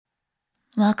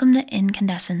Welcome to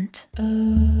Incandescent.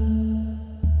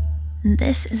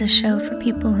 This is a show for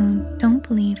people who don't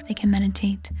believe they can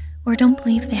meditate or don't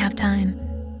believe they have time.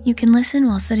 You can listen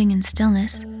while sitting in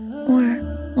stillness or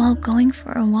while going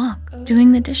for a walk,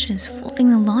 doing the dishes,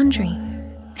 folding the laundry.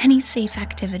 Any safe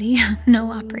activity,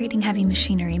 no operating heavy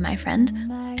machinery, my friend.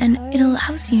 And it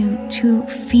allows you to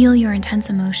feel your intense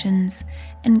emotions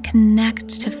and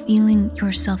connect to feeling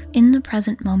yourself in the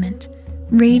present moment,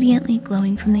 radiantly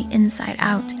glowing from the inside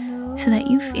out so that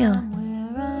you feel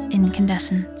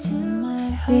incandescent.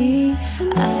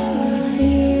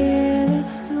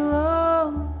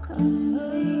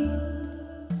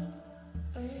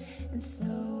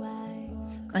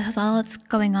 With all that's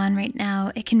going on right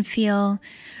now, it can feel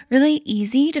really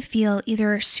easy to feel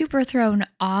either super thrown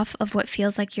off of what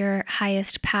feels like your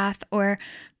highest path or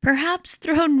perhaps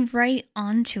thrown right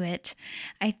onto it.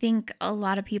 I think a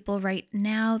lot of people right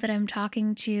now that I'm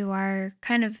talking to are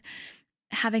kind of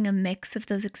having a mix of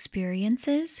those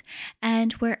experiences.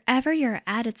 And wherever you're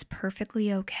at, it's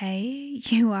perfectly okay.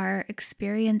 You are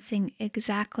experiencing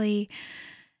exactly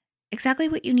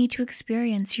what you need to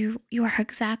experience. You are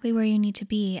exactly where you need to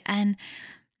be. And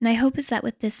my hope is that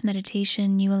with this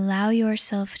meditation, you allow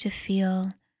yourself to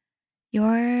feel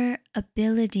your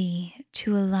ability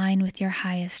to align with your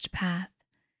highest path.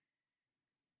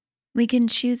 We can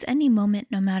choose any moment,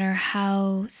 no matter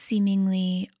how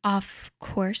seemingly off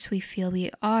course we feel we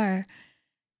are,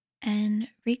 and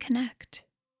reconnect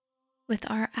with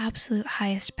our absolute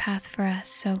highest path for us.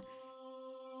 So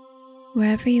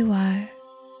wherever you are,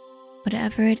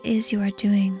 whatever it is you are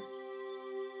doing,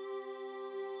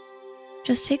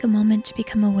 just take a moment to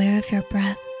become aware of your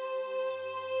breath,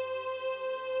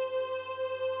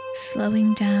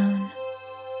 slowing down,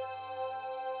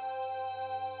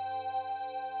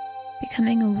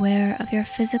 becoming aware of your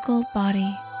physical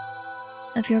body,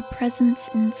 of your presence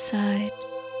inside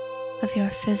of your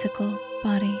physical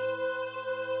body.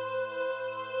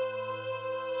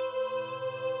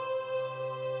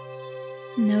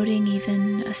 Noting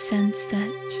even a sense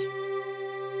that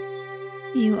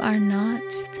you are not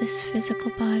this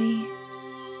physical body.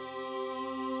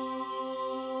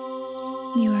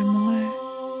 You are more.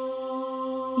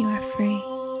 You are free.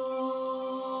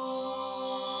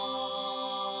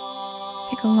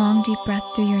 Take a long deep breath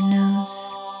through your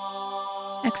nose.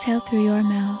 Exhale through your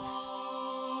mouth.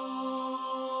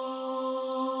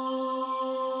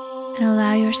 And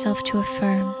allow yourself to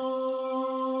affirm,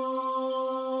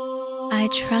 I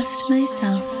trust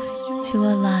myself to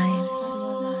align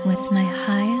with my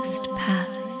highest path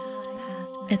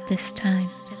at this time.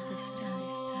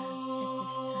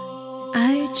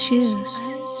 I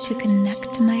choose to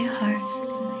connect to my heart,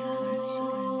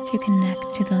 to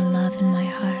connect to the love in my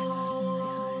heart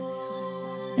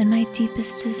and my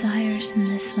deepest desires in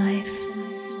this life.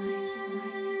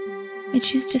 I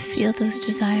choose to feel those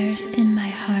desires in my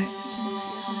heart.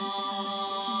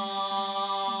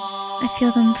 I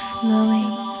feel them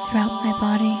flowing throughout my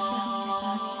body.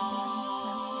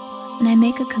 And I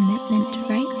make a commitment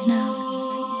right now.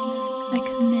 I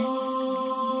commit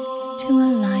to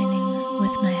aligning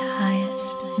with my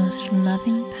highest, most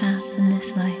loving path in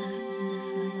this life.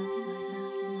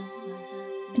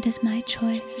 It is my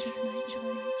choice.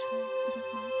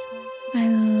 I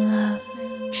love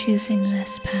choosing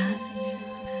this path.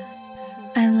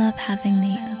 I love having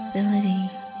the ability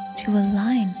to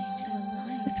align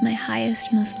with my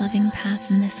highest, most loving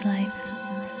path in this life.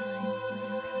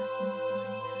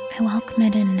 I welcome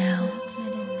it in now,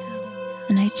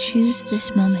 and I choose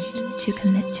this moment to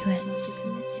commit to it.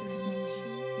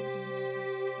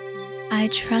 I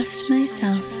trust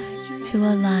myself to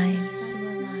align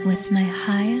with my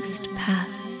highest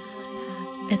path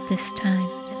at this time.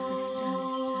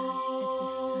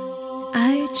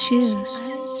 I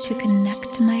choose to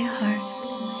connect to my heart,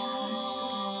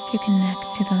 to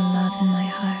connect to the love in my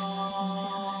heart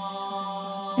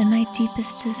and my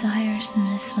deepest desires in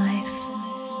this life.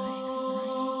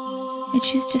 I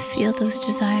choose to feel those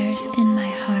desires in my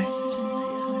heart.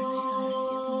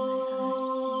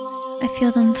 I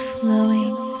feel them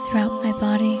flowing throughout my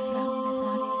body.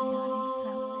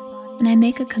 And I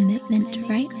make a commitment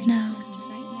right now.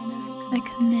 I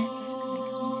commit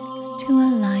to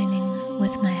aligning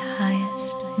with my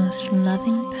highest, most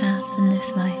loving path in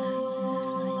this life.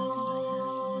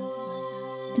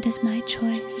 It is my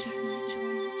choice.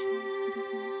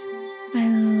 I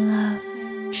love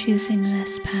choosing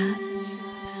this path.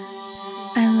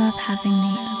 I love having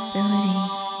the ability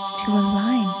to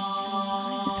align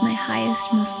with my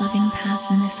highest, most loving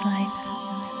path in this life.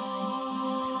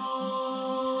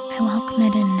 I welcome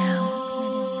it in now,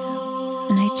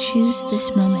 and I choose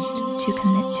this moment to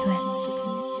commit to it.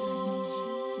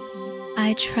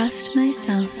 I trust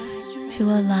myself to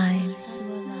align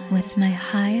with my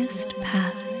highest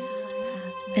path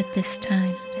at this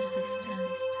time.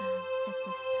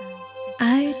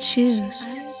 I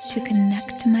choose to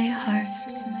connect to my heart,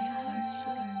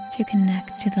 to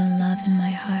connect to the love in my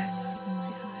heart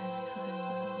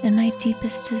and my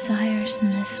deepest desires in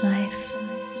this life.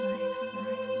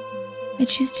 I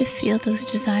choose to feel those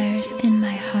desires in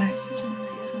my heart.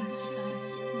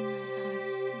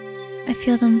 I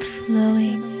feel them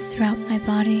flowing throughout my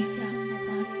body.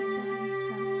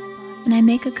 And I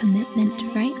make a commitment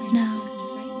right now.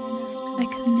 I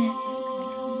commit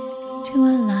to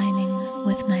aligning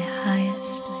with my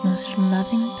highest, most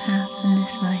loving path in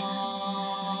this life.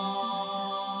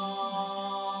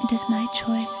 It is my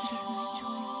choice.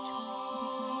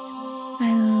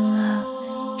 I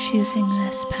love choosing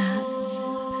this path.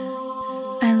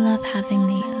 I love having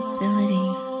the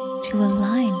ability to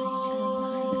align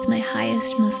with my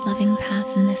highest, most loving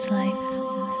path in this life.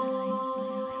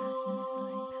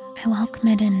 I welcome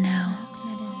it in now,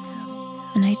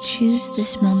 and I choose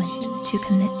this moment to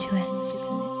commit to it.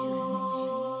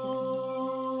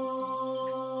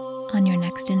 On your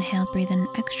next inhale, breathe in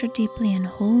extra deeply and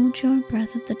hold your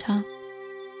breath at the top.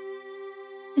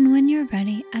 And when you're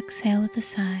ready, exhale with a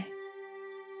sigh.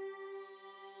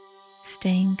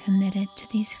 Staying committed to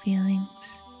these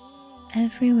feelings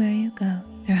everywhere you go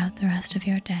throughout the rest of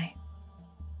your day.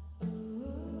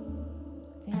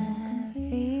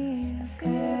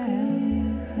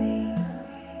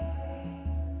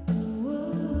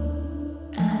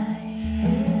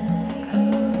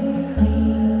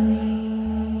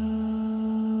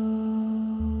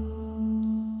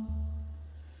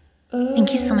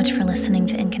 Thank you so much for listening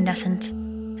to Incandescent.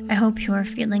 I hope you are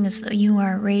feeling as though you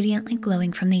are radiantly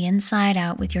glowing from the inside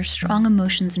out with your strong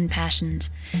emotions and passions,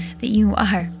 that you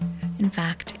are, in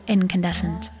fact,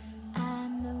 incandescent.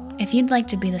 If you'd like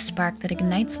to be the spark that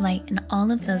ignites light in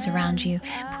all of those around you,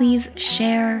 please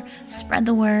share, spread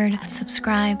the word,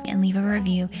 subscribe, and leave a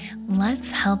review. Let's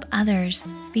help others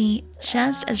be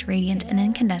just as radiant and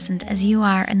incandescent as you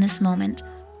are in this moment.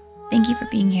 Thank you for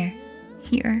being here.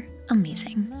 You're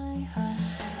amazing.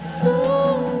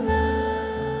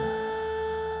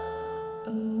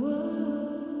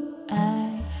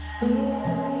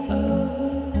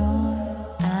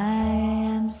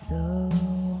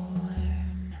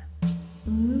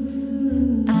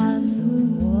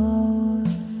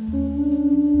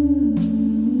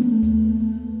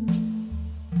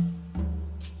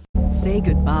 Say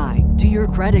goodbye to your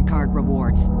credit card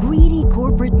rewards. Greedy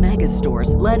corporate mega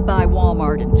stores, led by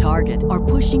Walmart and Target, are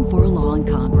pushing for a law in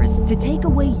Congress to take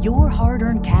away your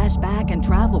hard-earned cash back and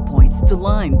travel points to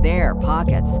line their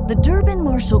pockets. The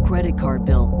Durbin-Marshall credit card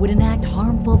bill would enact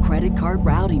harmful credit card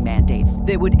routing mandates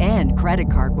that would end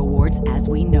credit card rewards as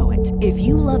we know it. If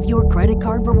you love your credit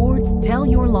card rewards, tell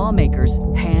your lawmakers,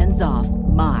 hands off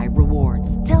my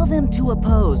rewards. Tell them to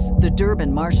oppose the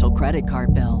Durbin-Marshall credit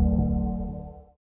card bill.